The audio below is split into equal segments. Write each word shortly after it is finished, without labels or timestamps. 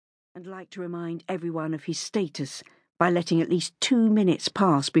and liked to remind everyone of his status by letting at least 2 minutes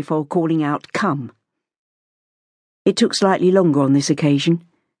pass before calling out, "Come." It took slightly longer on this occasion.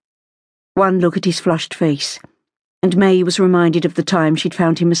 One look at his flushed face, and May was reminded of the time she'd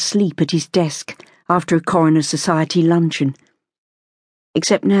found him asleep at his desk after a Coroner's Society luncheon.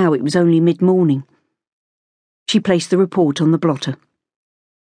 Except now it was only mid-morning. She placed the report on the blotter.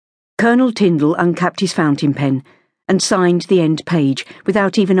 Colonel Tyndall uncapped his fountain pen and signed the end page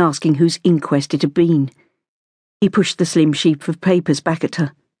without even asking whose inquest it had been. He pushed the slim sheaf of papers back at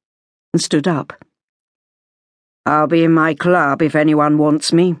her and stood up. "I'll be in my club if anyone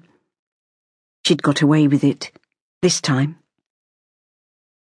wants me." She'd got away with it, this time.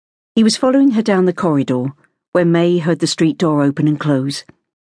 He was following her down the corridor when May heard the street door open and close.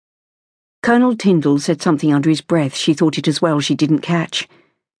 Colonel Tyndall said something under his breath she thought it as well she didn't catch.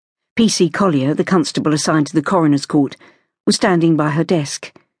 P.C. Collier, the constable assigned to the coroner's court, was standing by her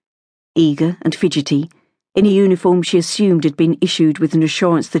desk. Eager and fidgety, in a uniform she assumed had been issued with an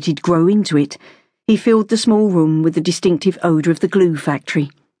assurance that he'd grow into it, he filled the small room with the distinctive odour of the glue factory.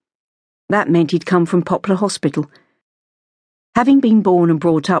 That meant he'd come from Poplar Hospital. Having been born and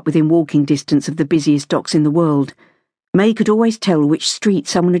brought up within walking distance of the busiest docks in the world, May could always tell which street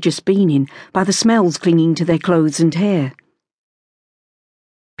someone had just been in by the smells clinging to their clothes and hair.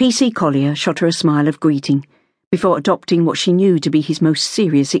 P.C. Collier shot her a smile of greeting before adopting what she knew to be his most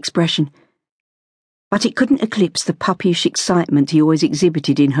serious expression. But it couldn't eclipse the puppyish excitement he always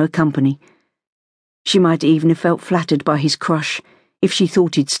exhibited in her company. She might even have felt flattered by his crush if she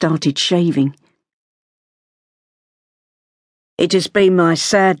thought he'd started shaving. "It has been my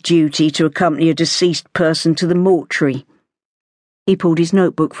sad duty to accompany a deceased person to the mortuary." He pulled his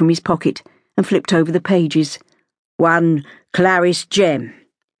notebook from his pocket and flipped over the pages. "One Clarice Gem.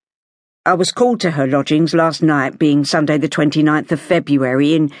 I was called to her lodgings last night, being Sunday the 29th of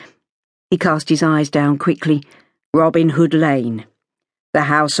February, in—" He cast his eyes down quickly. "Robin Hood Lane. The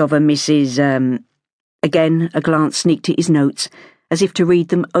house of a Mrs. Again a glance sneaked at his notes, as if to read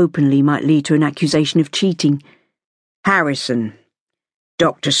them openly might lead to an accusation of cheating. "Harrison.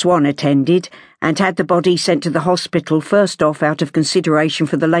 Dr. Swan attended, and had the body sent to the hospital first off out of consideration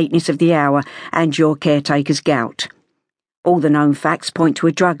for the lateness of the hour and your caretaker's gout. All the known facts point to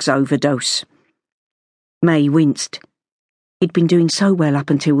a drugs overdose." May winced. He'd been doing so well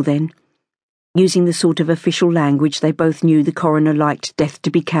up until then, using the sort of official language they both knew the coroner liked death to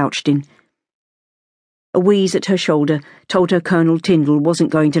be couched in. A wheeze at her shoulder told her Colonel Tyndall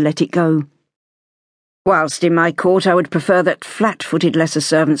wasn't going to let it go. "Whilst in my court I would prefer that flat-footed lesser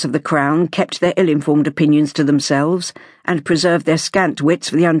servants of the Crown kept their ill-informed opinions to themselves and preserved their scant wits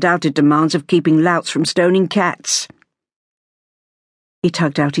for the undoubted demands of keeping louts from stoning cats." He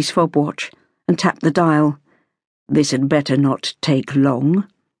tugged out his fob watch and tapped the dial. This had better not take long.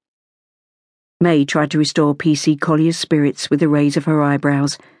 May tried to restore P.C. Collier's spirits with a raise of her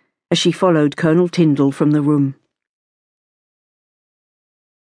eyebrows as she followed Colonel Tyndall from the room.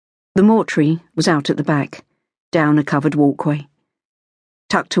 The mortuary was out at the back, down a covered walkway.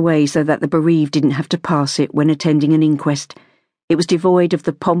 Tucked away so that the bereaved didn't have to pass it when attending an inquest, it was devoid of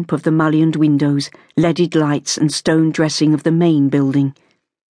the pomp of the mullioned windows, leaded lights and stone dressing of the main building.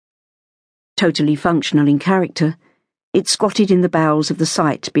 Totally functional in character, it squatted in the bowels of the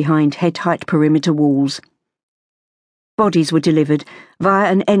site behind head-height perimeter walls. Bodies were delivered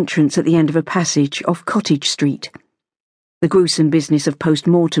via an entrance at the end of a passage off Cottage Street, the gruesome business of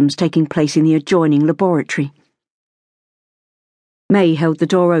post-mortems taking place in the adjoining laboratory. May held the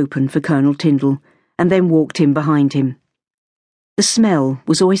door open for Colonel Tyndall and then walked in behind him. The smell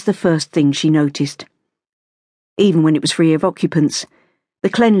was always the first thing she noticed. Even when it was free of occupants, the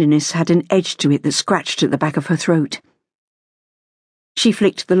cleanliness had an edge to it that scratched at the back of her throat. She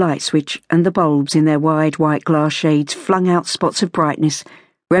flicked the light switch, and the bulbs in their wide white glass shades flung out spots of brightness,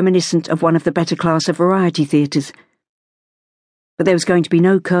 reminiscent of one of the better class of variety theatres. But there was going to be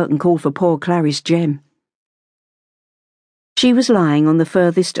no curtain call for poor Clarice Gem. She was lying on the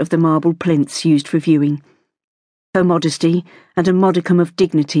furthest of the marble plinths used for viewing, her modesty and a modicum of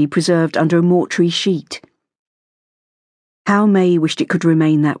dignity preserved under a mortuary sheet. How May wished it could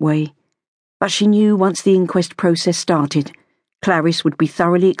remain that way, but she knew once the inquest process started, Clarice would be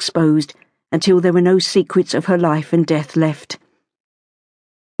thoroughly exposed until there were no secrets of her life and death left.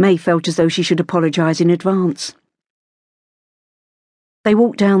 May felt as though she should apologise in advance. They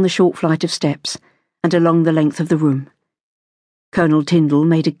walked down the short flight of steps and along the length of the room. Colonel Tyndall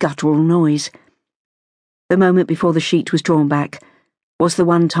made a guttural noise. The moment before the sheet was drawn back was the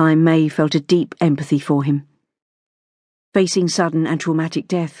one time May felt a deep empathy for him. Facing sudden and traumatic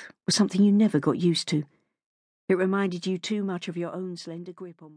death was something you never got used to. It reminded you too much of your own slender grip on